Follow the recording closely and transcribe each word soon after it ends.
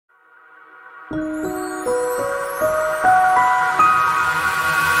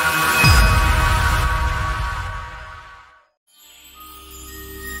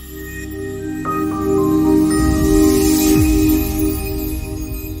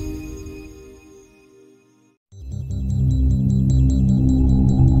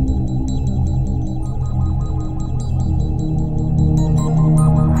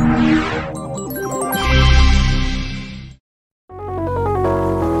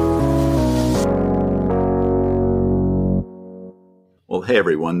Well, hey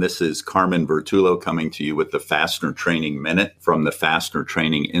everyone, this is Carmen Vertullo coming to you with the Fastener Training Minute from the Fastener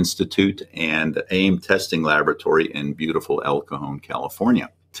Training Institute and AIM Testing Laboratory in beautiful El Cajon, California.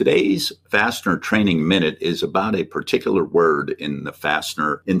 Today's Fastener Training Minute is about a particular word in the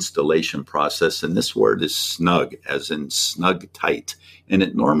fastener installation process, and this word is snug, as in snug tight, and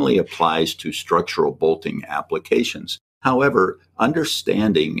it normally applies to structural bolting applications. However,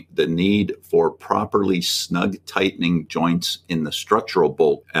 understanding the need for properly snug tightening joints in the structural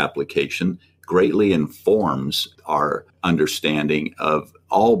bolt application greatly informs our understanding of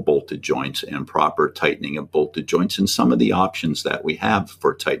all bolted joints and proper tightening of bolted joints and some of the options that we have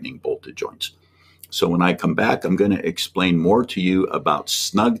for tightening bolted joints. So when I come back, I'm going to explain more to you about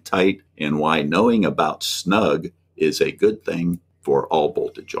snug tight and why knowing about snug is a good thing for all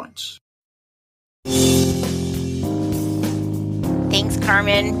bolted joints. Thanks,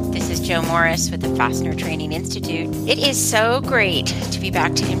 Carmen. This is Joe Morris with the Fastener Training Institute. It is so great to be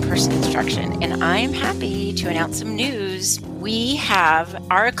back to in-person instruction, and I am happy to announce some news. We have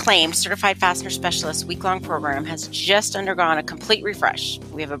our acclaimed Certified Fastener Specialist week-long program has just undergone a complete refresh.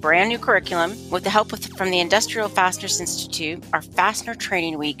 We have a brand new curriculum. With the help from the Industrial Fasteners Institute, our Fastener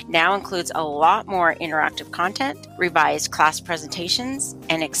Training Week now includes a lot more interactive content, revised class presentations,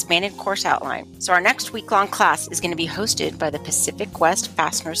 and expanded course outline. So our next week-long class is going to be hosted by the Pacific West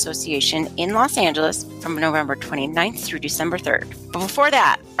Fastener Association in Los Angeles from November 29th through December 3rd. But before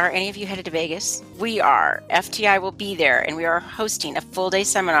that, are any of you headed to Vegas? We are. FTI will be there, and we are hosting a full-day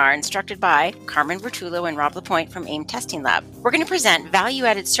seminar instructed by Carmen Vertullo and Rob Lapointe from AIM Testing Lab. We're going to present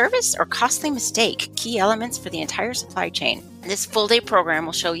value-added service or costly mistake, key elements for the entire supply chain. This full-day program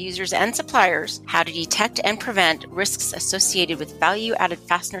will show users and suppliers how to detect and prevent risks associated with value-added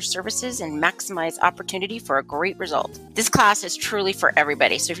fastener services and maximize opportunity for a great result. This class is truly for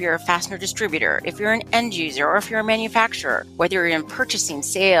everybody. So if you're a fastener distributor, if you're an end user, or if you're a manufacturer, whether you're in purchasing,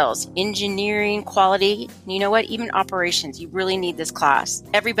 sales, engineering, quality, you know what, even operations, you really need this class.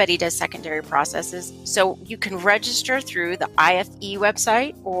 Everybody does secondary processes, so you can register through the IFE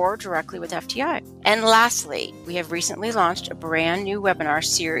website or directly with FTI. And lastly, we have recently launched a brand new webinar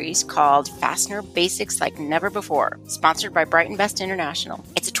series called Fastener Basics Like Never Before, sponsored by Bright Invest International.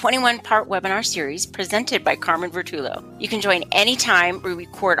 It's a 21-part webinar series presented by Carmen Vertullo. You can join anytime. We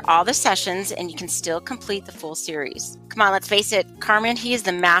record all the sessions and you can still complete the full series. Come on, let's face it, Carmen, he is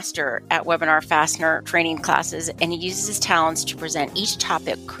the master at webinar fastener training classes, and he uses his talents to present each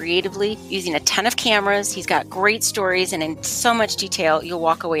topic creatively using a ton of cameras. He's got great stories, and in so much detail, you'll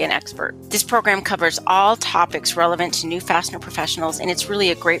walk away an expert. This program covers all topics relevant to new fastener professionals, and it's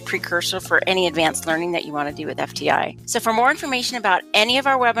really a great precursor for any advanced learning that you want to do with FTI. So for more information about any of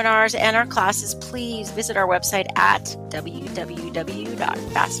our webinars and our classes, please visit our website at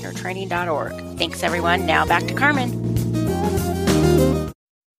www.fastenertraining.org. Thanks, everyone. Now back to Carmen.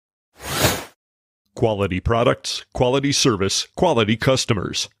 Quality products, quality service, quality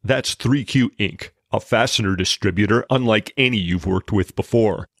customers. That's 3Q Inc., a fastener distributor unlike any you've worked with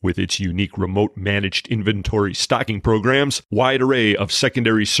before. With its unique remote managed inventory stocking programs, wide array of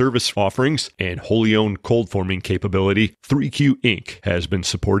secondary service offerings, and wholly owned cold forming capability, 3Q Inc. has been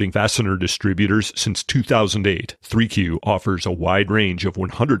supporting fastener distributors since 2008. 3Q offers a wide range of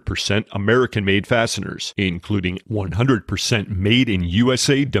 100% American-made fasteners, including 100% made in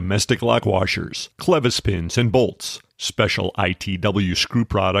USA domestic lock washers, clevis pins and bolts, special ITW screw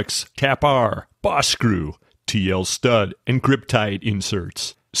products, Tap-R, Boss Screw, TL stud, and grip tied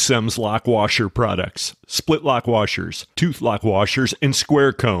inserts, Sems lock washer products, split lock washers, tooth lock washers, and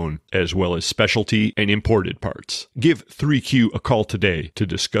square cone, as well as specialty and imported parts. Give 3Q a call today to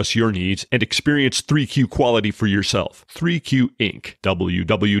discuss your needs and experience 3Q quality for yourself. 3Q Inc.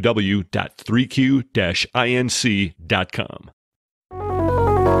 www.3q-inc.com.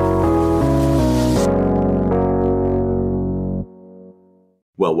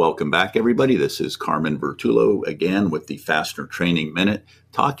 Well, welcome back, everybody. This is Carmen Vertullo again with the Fastener Training Minute,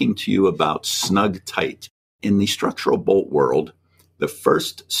 talking to you about snug tight. In the structural bolt world, the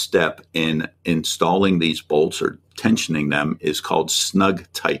first step in installing these bolts or tensioning them is called snug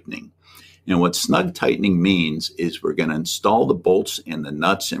tightening. And what snug tightening means is we're going to install the bolts and the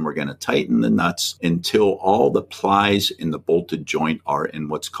nuts, and we're going to tighten the nuts until all the plies in the bolted joint are in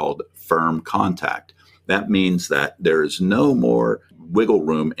what's called firm contact. That means that there is no more wiggle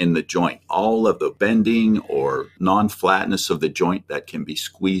room in the joint. All of the bending or non-flatness of the joint that can be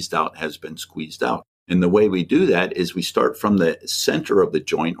squeezed out has been squeezed out. And the way we do that is we start from the center of the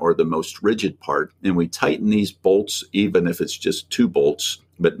joint, or the most rigid part, and we tighten these bolts, even if it's just 2 bolts,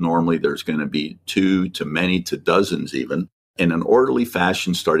 but normally there's going to be 2 to many to dozens even, in an orderly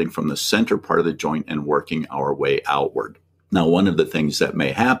fashion, starting from the center part of the joint and working our way outward. Now, one of the things that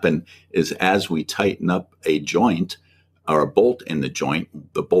may happen is as we tighten up a joint or a bolt in the joint,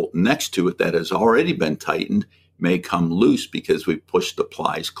 the bolt next to it that has already been tightened may come loose because we've pushed the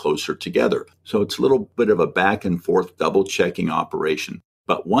plies closer together. So it's a little bit of a back and forth double checking operation.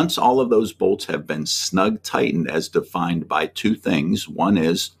 But once all of those bolts have been snug tightened as defined by 2 things, one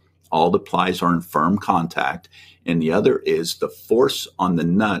is all the plies are in firm contact, and the other is the force on the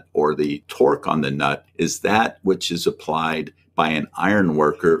nut, or the torque on the nut, is that which is applied by an iron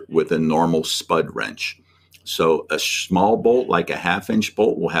worker with a normal spud wrench. So a small bolt, like a 1/2-inch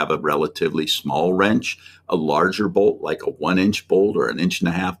bolt, will have a relatively small wrench. A larger bolt, like a 1-inch bolt or an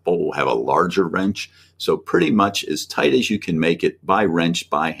 1.5-inch bolt, will have a larger wrench. So pretty much as tight as you can make it by wrench,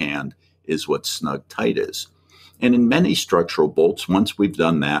 by hand, is what snug tight is. And in many structural bolts, once we've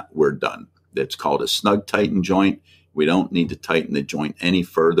done that, we're done. That's called a snug tighten joint. We don't need to tighten the joint any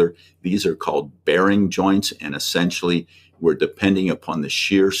further. These are called bearing joints, and essentially we're depending upon the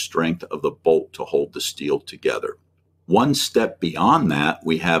shear strength of the bolt to hold the steel together. One step beyond that,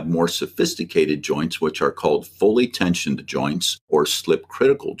 we have more sophisticated joints, which are called fully tensioned joints or slip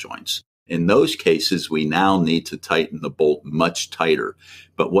critical joints. In those cases, we now need to tighten the bolt much tighter.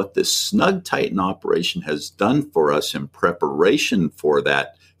 But what this snug tighten operation has done for us in preparation for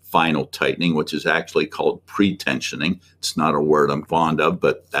that final tightening, which is actually called pre-tensioning. It's not a word I'm fond of,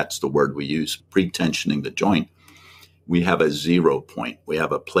 but that's the word we use, pre-tensioning the joint. We have a 0 point. We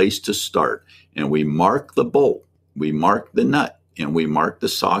have a place to start, and we mark the bolt, we mark the nut, and we mark the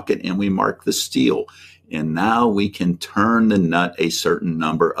socket, and we mark the steel. And now we can turn the nut a certain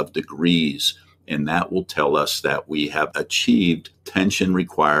number of degrees, and that will tell us that we have achieved tension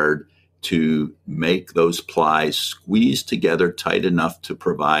required to make those plies squeeze together tight enough to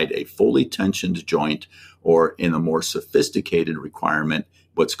provide a fully tensioned joint, or in a more sophisticated requirement,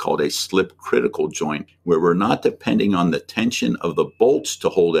 what's called a slip critical joint, where we're not depending on the tension of the bolts to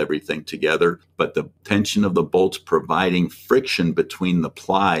hold everything together, but the tension of the bolts providing friction between the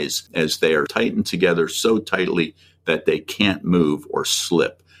plies as they are tightened together so tightly that they can't move or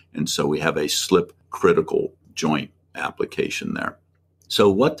slip. And so we have a slip critical joint application there. So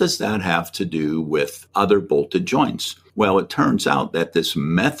what does that have to do with other bolted joints? Well, it turns out that this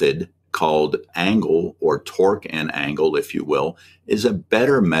method called angle, or torque and angle, if you will, is a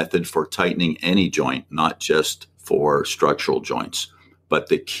better method for tightening any joint, not just for structural joints. But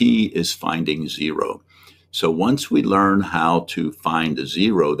the key is finding 0. So once we learn how to find a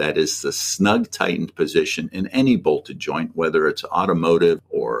 0, that is the snug tightened position in any bolted joint, whether it's automotive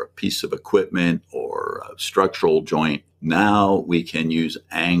or a piece of equipment or a structural joint, now we can use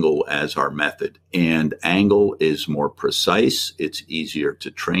angle as our method. And angle is more precise. It's easier to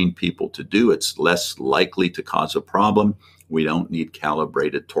train people to do. It's less likely to cause a problem. We don't need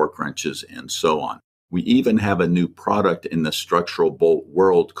calibrated torque wrenches and so on. We even have a new product in the structural bolt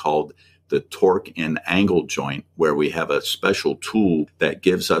world called the torque and angle joint, where we have a special tool that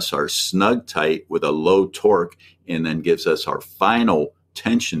gives us our snug tight with a low torque and then gives us our final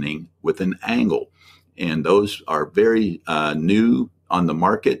tensioning with an angle. And those are very new on the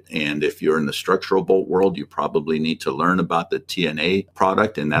market. And if you're in the structural bolt world, you probably need to learn about the TNA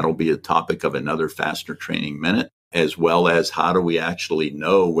product, and that'll be a topic of another Fastener Training Minute, as well as how do we actually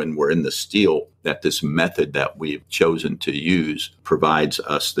know when we're in the steel that this method that we've chosen to use provides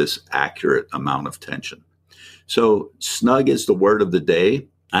us this accurate amount of tension. So snug is the word of the day.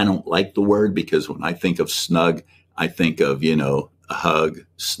 I don't like the word because when I think of snug, I think of, a hug.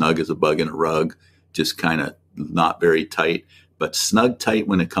 Snug as a bug in a rug, just kind of not very tight. But snug tight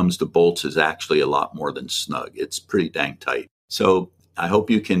when it comes to bolts is actually a lot more than snug. It's pretty dang tight. So I hope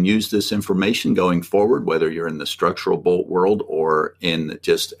you can use this information going forward, whether you're in the structural bolt world or in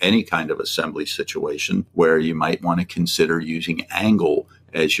just any kind of assembly situation where you might want to consider using angle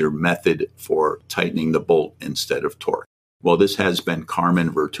as your method for tightening the bolt instead of torque. Well, this has been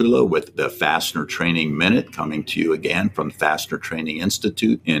Carmen Vertullo with the Fastener Training Minute, coming to you again from Fastener Training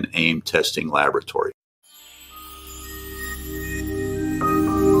Institute in AIM Testing Laboratory.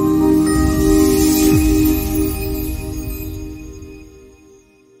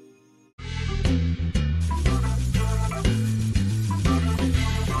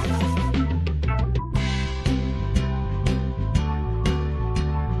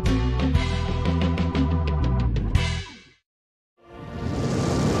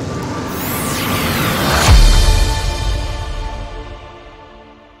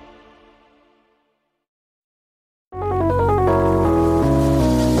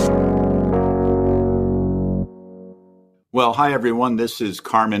 Well, hi, everyone. This is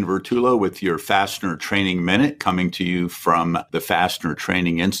Carmen Vertullo with your Fastener Training Minute, coming to you from the Fastener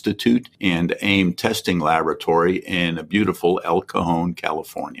Training Institute and AIM Testing Laboratory in beautiful El Cajon,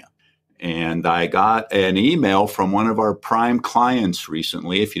 California. And I got an email from one of our prime clients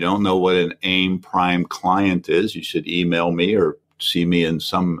recently. If you don't know what an AIM prime client is, you should email me or see me in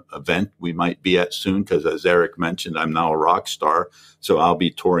some event we might be at soon, because as Eric mentioned, I'm now a rock star, so I'll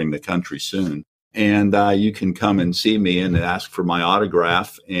be touring the country soon. And you can come and see me and ask for my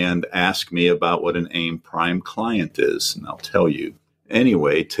autograph and ask me about what an AIM Prime client is, and I'll tell you.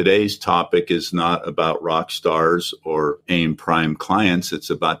 Anyway, today's topic is not about rock stars or AIM Prime clients. It's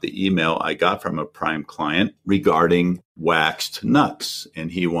about the email I got from a Prime client regarding waxed nuts.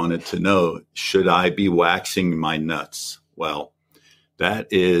 And he wanted to know, should I be waxing my nuts? Well, that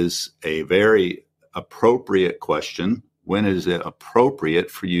is a very appropriate question. When is it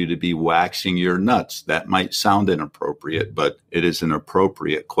appropriate for you to be waxing your nuts? That might sound inappropriate, but it is an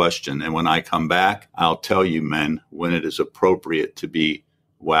appropriate question. And when I come back, I'll tell you, men, when it is appropriate to be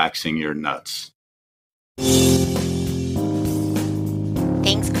waxing your nuts.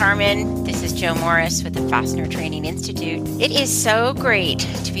 Thanks, Carmen. This is Jo Morris with the Fastener Training Institute. It is so great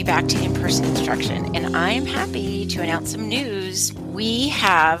to be back to in-person instruction, and I am happy to announce some news. We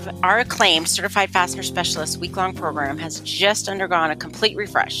have our acclaimed Certified Fastener Specialist week-long program has just undergone a complete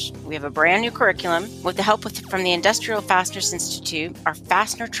refresh. We have a brand new curriculum. With the help from the Industrial Fasteners Institute, our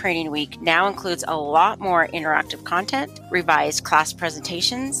Fastener Training Week now includes a lot more interactive content, revised class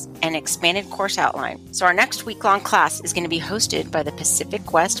presentations, and expanded course outline. So our next week-long class is going to be hosted by the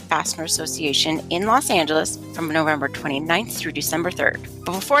Pacific West Fastener Association in Los Angeles from November 29th through December 3rd.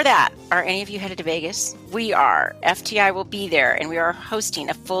 But before that, are any of you headed to Vegas? We are. FTI will be there, and we are hosting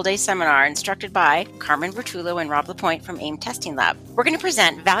a full-day seminar instructed by Carmen Vertullo and Rob LaPointe from AIM Testing Lab. We're going to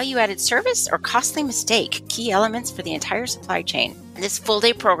present value-added service or costly mistake, key elements for the entire supply chain. This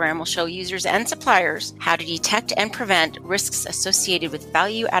full-day program will show users and suppliers how to detect and prevent risks associated with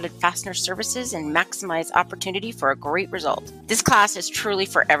value-added fastener services and maximize opportunity for a great result. This class is truly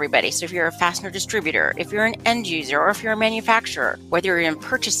for everybody. So if you're a fastener distributor, if you're an end user, or if you're a manufacturer, whether you're in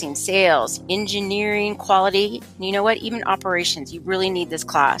purchasing, sales, engineering, quality, you know what, even operations, you really need this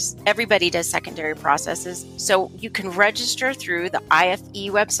class. Everybody does secondary processes, so you can register through the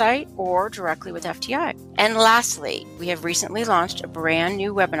IFE website or directly with FTI. And lastly, we have recently launched a brand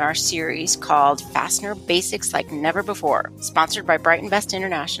new webinar series called Fastener Basics Like Never Before, sponsored by Bright Invest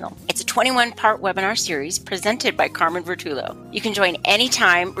International. It's a 21-part webinar series presented by Carmen Vertullo. You can join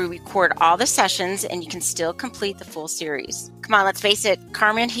anytime. We record all the sessions and you can still complete the full series. Come on, let's face it,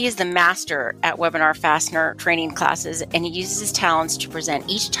 Carmen, he is the master at webinar fastener training classes, and he uses his talents to present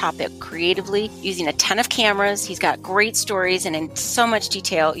each topic creatively using a ton of cameras. He's got great stories, and in so much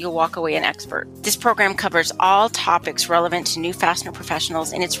detail, you'll walk away an expert. This program covers all topics relevant to new fastener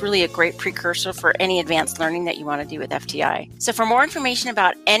professionals, and it's really a great precursor for any advanced learning that you want to do with FTI. So for more information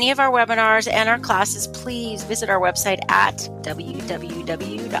about any of our webinars and our classes, please visit our website at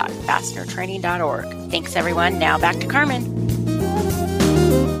www.fastenertraining.org. Thanks, everyone. Now back to Carmen.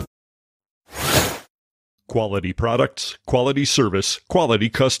 Quality products, quality service, quality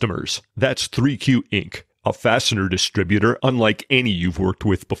customers. That's 3Q Inc., a fastener distributor unlike any you've worked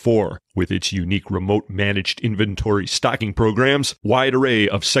with before. With its unique remote managed inventory stocking programs, wide array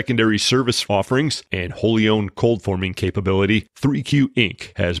of secondary service offerings, and wholly owned cold forming capability, 3Q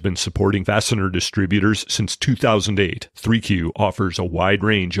Inc. has been supporting fastener distributors since 2008. 3Q offers a wide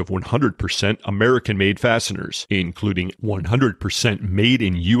range of 100% American-made fasteners, including 100% made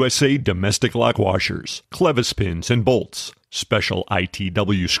in USA domestic lock washers, clevis pins and bolts, special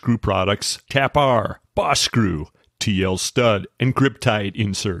ITW screw products, Tap-R, Boss Screw, TL stud, and grip tied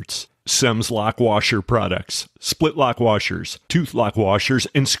inserts, Sems lock washer products, split lock washers, tooth lock washers,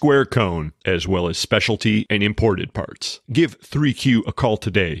 and square cone, as well as specialty and imported parts. Give 3Q a call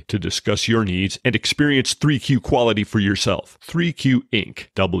today to discuss your needs and experience 3Q quality for yourself. 3Q Inc.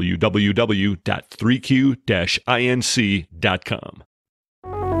 www.3q-inc.com.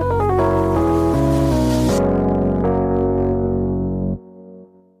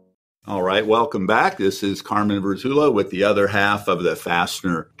 All right, welcome back. This is Carmen Vertullo with the other half of the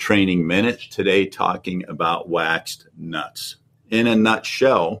Fastener Training Minute, today talking about waxed nuts. In a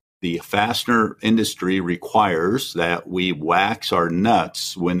nutshell, the fastener industry requires that we wax our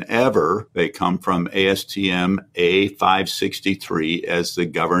nuts whenever they come from ASTM A563 as the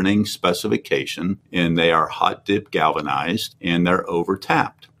governing specification, and they are hot dip galvanized and they're over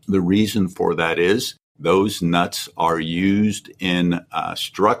tapped. The reason for that is those nuts are used in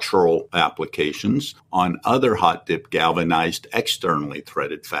structural applications on other hot dip galvanized externally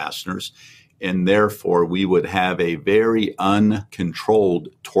threaded fasteners. and therefore we would have a very uncontrolled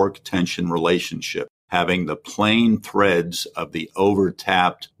torque-tension relationship. Having the plain threads of the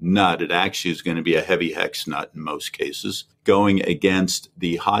over-tapped nut, it actually is going to be a heavy hex nut in most cases, going against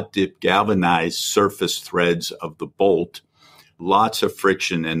the hot-dip galvanized surface threads of the bolt. Lots of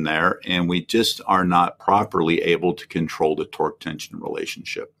friction in there, and we just are not properly able to control the torque-tension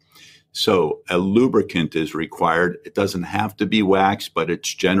relationship. So a lubricant is required. It doesn't have to be wax, but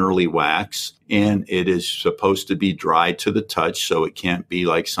it's generally wax, and it is supposed to be dry to the touch, so it can't be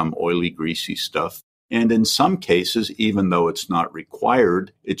like some oily, greasy stuff. And in some cases, even though it's not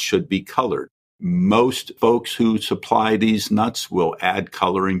required, it should be colored. Most folks who supply these nuts will add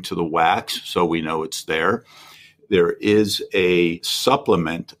coloring to the wax, so we know it's there. There is a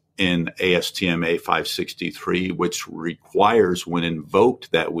supplement in ASTM A563, which requires when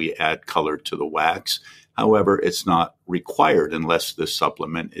invoked that we add color to the wax. However, it's not required unless the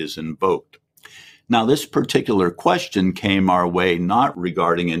supplement is invoked. Now, this particular question came our way not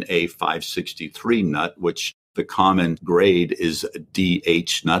regarding an A563 nut, which the common grade is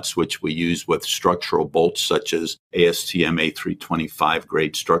DH nuts, which we use with structural bolts such as ASTM A325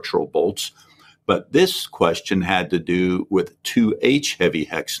 grade structural bolts. But this question had to do with 2H heavy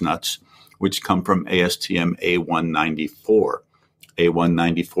hex nuts, which come from ASTM A194.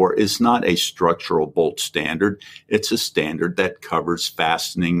 A194 is not a structural bolt standard. It's a standard that covers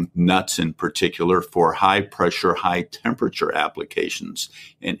fastening nuts in particular for high pressure, high temperature applications.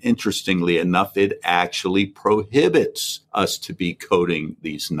 And interestingly enough, it actually prohibits us to be coating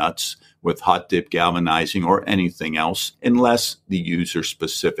these nuts with hot dip galvanizing or anything else unless the user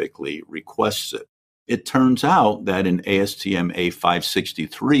specifically requests it. It turns out that in ASTM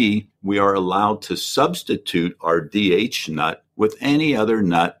A563, we are allowed to substitute our DH nut with any other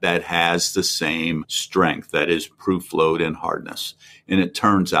nut that has the same strength, that is proof load and hardness. And it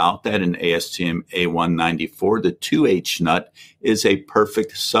turns out that in ASTM A194, the 2H nut is a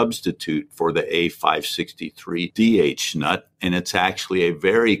perfect substitute for the A563 DH nut, and it's actually a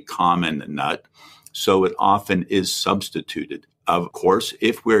very common nut, so it often is substituted. Of course,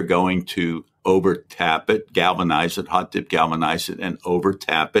 if we're going to over tap it, galvanize it, hot dip galvanize it, and over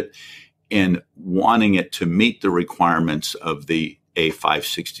tap it, and wanting it to meet the requirements of the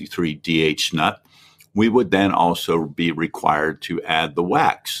A563 DH nut, we would then also be required to add the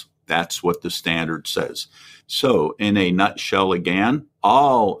wax. That's what the standard says. So in a nutshell again,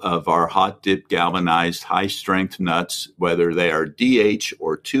 all of our hot dip galvanized high strength nuts, whether they are DH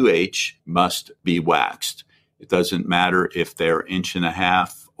or 2H, must be waxed. It doesn't matter if they're 1.5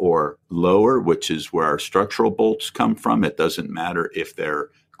 inches or lower, which is where our structural bolts come from. It doesn't matter if they're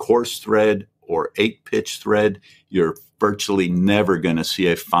coarse thread or 8-pitch thread. You're virtually never going to see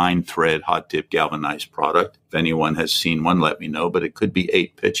a fine thread hot dip galvanized product. If anyone has seen one, let me know, but it could be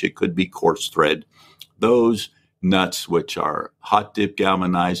 8-pitch, it could be coarse thread. Those nuts which are hot dip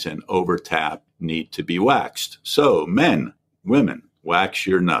galvanized and over tap need to be waxed. So men, women, wax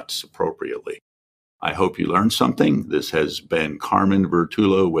your nuts appropriately. I hope you learned something. This has been Carmen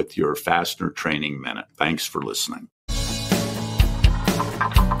Vertullo with your Fastener Training Minute. Thanks for listening.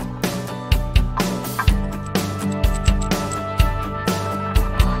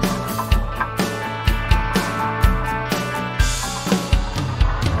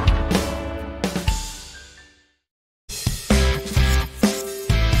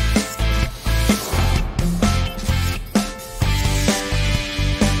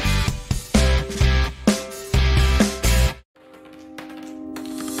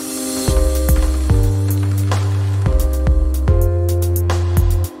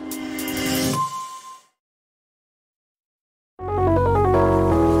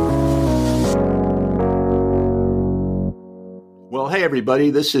 Well, hey, everybody,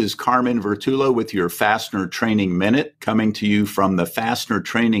 this is Carmen Vertullo with your Fastener Training Minute, coming to you from the Fastener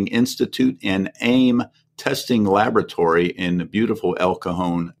Training Institute and AIM Testing Laboratory in beautiful El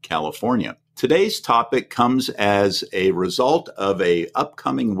Cajon, California. Today's topic comes as a result of an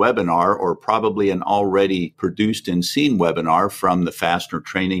upcoming webinar, or probably an already produced and seen webinar from the Fastener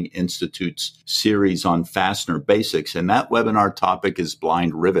Training Institute's series on fastener basics. And that webinar topic is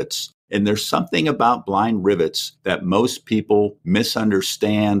blind rivets. And there's something about blind rivets that most people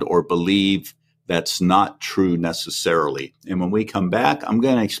misunderstand or believe that's not true necessarily. And when we come back, I'm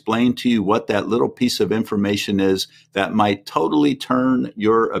going to explain to you what that little piece of information is that might totally turn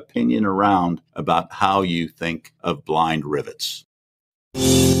your opinion around about how you think of blind rivets.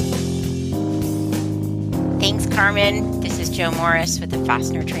 Thanks, Carmen. This is Jo Morris with the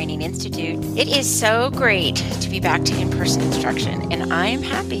Fastener Training Institute. It is so great to be back to in-person instruction, and I am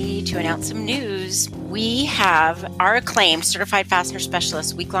happy to announce some news. We have our acclaimed Certified Fastener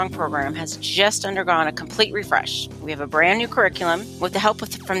Specialist week-long program has just undergone a complete refresh. We have a brand new curriculum. With the help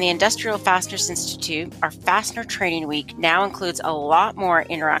from the Industrial Fasteners Institute, our Fastener Training Week now includes a lot more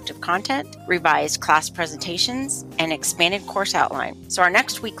interactive content, revised class presentations, and expanded course outline. So our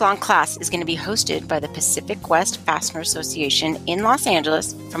next week-long class is going to be hosted by the Pacific West Fastener Association in Los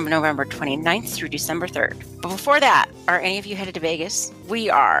Angeles from November 29th through December 3rd. But before that, are any of you headed to Vegas? We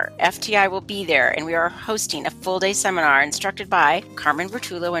are. FTI will be there, and we are hosting a full-day seminar instructed by Carmen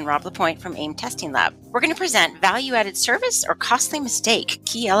Vertullo and Rob Lapointe from AIM Testing Lab. We're going to present value-added service or costly mistake,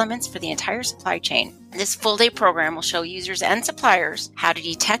 key elements for the entire supply chain. This full-day program will show users and suppliers how to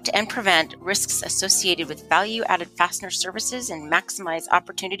detect and prevent risks associated with value-added fastener services and maximize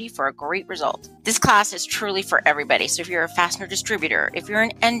opportunity for a great result. This class is truly for everybody. So if you're a fastener distributor, if you're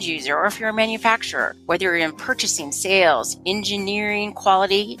an end user, or if you're a manufacturer, whether you're in purchasing, sales, engineering,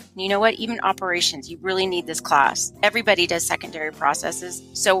 quality, you know what, even operations, you really need this class. Everybody does secondary processes,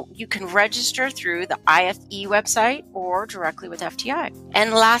 so you can register through the IFE website or directly with FTI.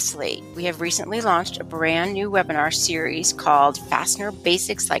 And lastly, we have recently launched a brand new webinar series called Fastener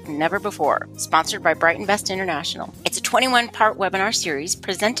Basics Like Never Before, sponsored by Bright Invest International. It's a 21-part webinar series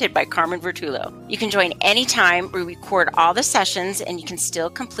presented by Carmen Vertullo. You can join anytime. We record all the sessions and you can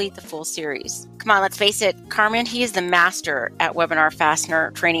still complete the full series. Come on, let's face it, Carmen, he is the master at webinar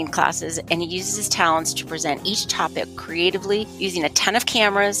fastener training classes, and he uses his talents to present each topic creatively using a ton of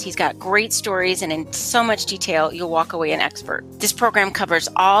cameras. He's got great stories, and in so much detail, you'll walk away an expert. This program covers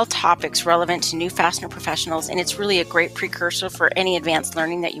all topics relevant to new fastener professionals, and it's really a great precursor for any advanced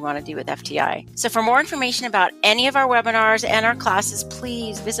learning that you want to do with FTI. So for more information about any of our webinars and our classes,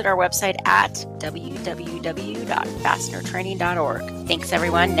 please visit our website at www.fastenertraining.org. Thanks,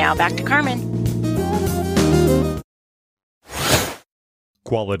 everyone. Now back to Carmen.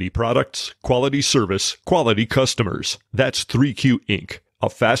 Quality products, quality service, quality customers. That's 3Q Inc., a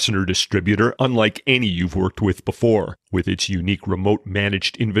fastener distributor unlike any you've worked with before. With its unique remote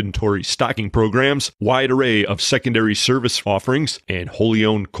managed inventory stocking programs, wide array of secondary service offerings, and wholly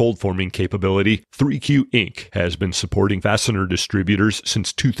owned cold forming capability, 3Q Inc. has been supporting fastener distributors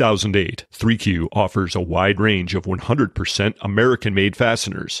since 2008. 3Q offers a wide range of 100% American-made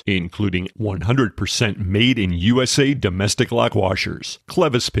fasteners, including 100% made in USA domestic lock washers,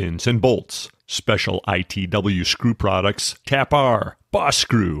 clevis pins and bolts, special ITW screw products, Cap-R, Boss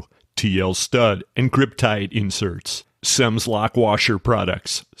Screw, TL stud, and grip tied inserts, Sems lock washer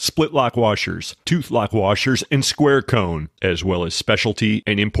products, split lock washers, tooth lock washers, and square cone, as well as specialty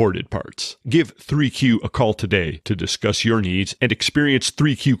and imported parts. Give 3Q a call today to discuss your needs and experience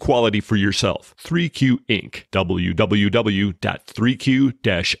 3Q quality for yourself. 3Q Inc.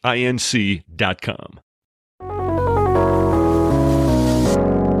 www.3q-inc.com.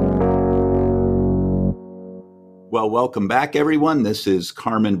 Well, welcome back, everyone. This is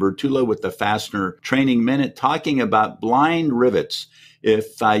Carmen Vertullo with the Fastener Training Minute talking about blind rivets.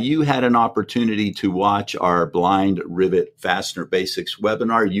 If you had an opportunity to watch our Blind Rivet Fastener Basics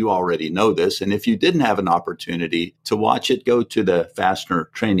webinar, you already know this. And if you didn't have an opportunity to watch it, go to the Fastener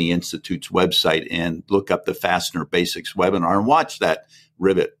Training Institute's website and look up the Fastener Basics webinar and watch that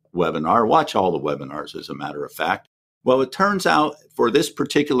rivet webinar. Watch all the webinars, as a matter of fact. Well, it turns out for this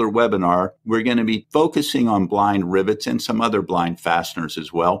particular webinar, we're going to be focusing on blind rivets and some other blind fasteners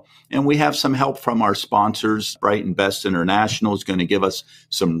as well. And we have some help from our sponsors. Bright Invest International is going to give us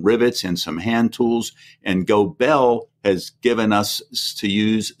some rivets and some hand tools. And Go Bell has given us to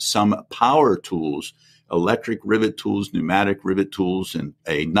use some power tools, electric rivet tools, pneumatic rivet tools, and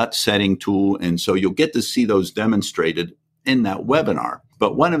a nut setting tool. And so you'll get to see those demonstrated in that webinar.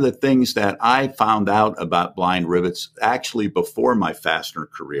 But one of the things that I found out about blind rivets actually before my fastener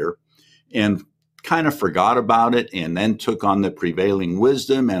career and kind of forgot about it and then took on the prevailing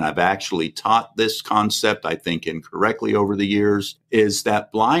wisdom, and I've actually taught this concept, I think, incorrectly over the years, is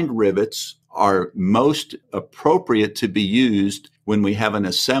that blind rivets are most appropriate to be used when we have an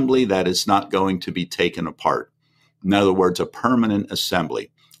assembly that is not going to be taken apart. In other words, a permanent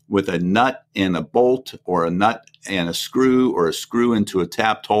assembly. With a nut and a bolt, or a nut and a screw, or a screw into a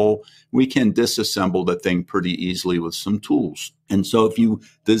tapped hole, we can disassemble the thing pretty easily with some tools. And so if you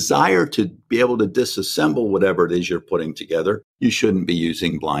desire to be able to disassemble whatever it is you're putting together, you shouldn't be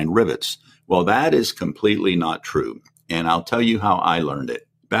using blind rivets. Well, that is completely not true. And I'll tell you how I learned it.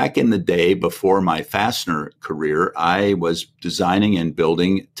 Back in the day, before my fastener career, I was designing and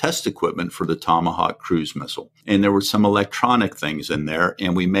building test equipment for the Tomahawk cruise missile. And there were some electronic things in there,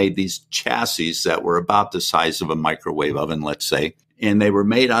 and we made these chassis that were about the size of a microwave oven, let's say. And they were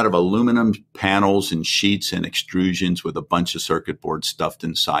made out of aluminum panels and sheets and extrusions with a bunch of circuit boards stuffed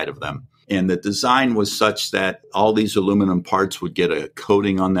inside of them. And the design was such that all these aluminum parts would get a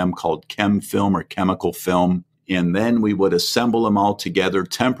coating on them called chem film or chemical film. And then we would assemble them all together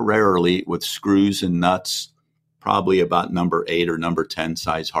temporarily with screws and nuts, probably about number 8 or number 10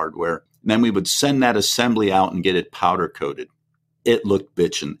 size hardware. And then we would send that assembly out and get it powder coated. It looked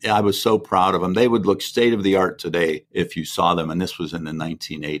bitchin'. I was so proud of them. They would look state of the art today if you saw them. And this was in the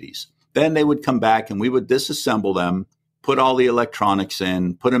 1980s. Then they would come back and we would disassemble them, put all the electronics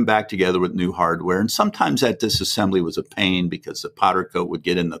in, put them back together with new hardware. And sometimes that disassembly was a pain because the powder coat would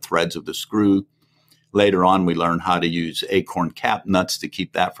get in the threads of the screw. Later on, we learned how to use acorn cap nuts to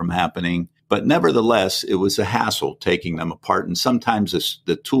keep that from happening. But nevertheless, it was a hassle taking them apart. And sometimes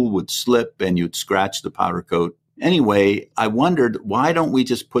the tool would slip and you'd scratch the powder coat. Anyway, I wondered, why don't we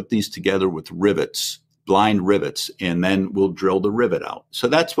just put these together with rivets, blind rivets, and then we'll drill the rivet out. So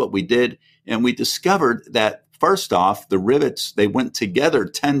that's what we did. And we discovered that first off, the rivets, they went together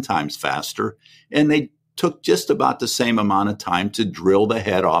 10 times faster, and they took just about the same amount of time to drill the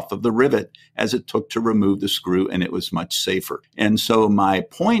head off of the rivet as it took to remove the screw, and it was much safer. And so my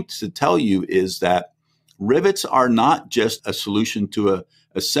point to tell you is that rivets are not just a solution to an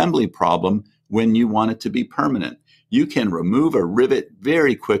assembly problem when you want it to be permanent. You can remove a rivet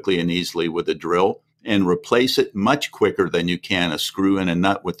very quickly and easily with a drill and replace it much quicker than you can a screw and a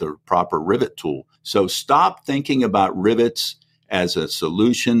nut with the proper rivet tool. So stop thinking about rivets as a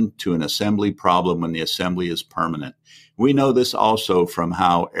solution to an assembly problem when the assembly is permanent. We know this also from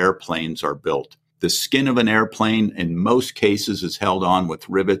how airplanes are built. The skin of an airplane in most cases is held on with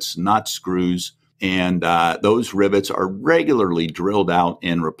rivets, not screws. And those rivets are regularly drilled out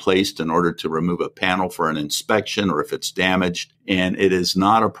and replaced in order to remove a panel for an inspection or if it's damaged. And it is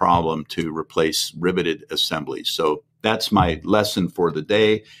not a problem to replace riveted assemblies. So that's my lesson for the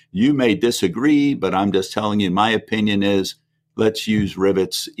day. You may disagree, but I'm just telling you my opinion is let's use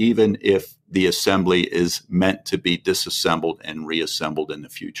rivets even if the assembly is meant to be disassembled and reassembled in the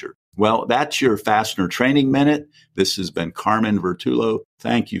future. Well, that's your Fastener Training Minute. This has been Carmen Vertullo.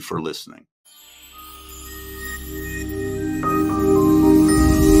 Thank you for listening.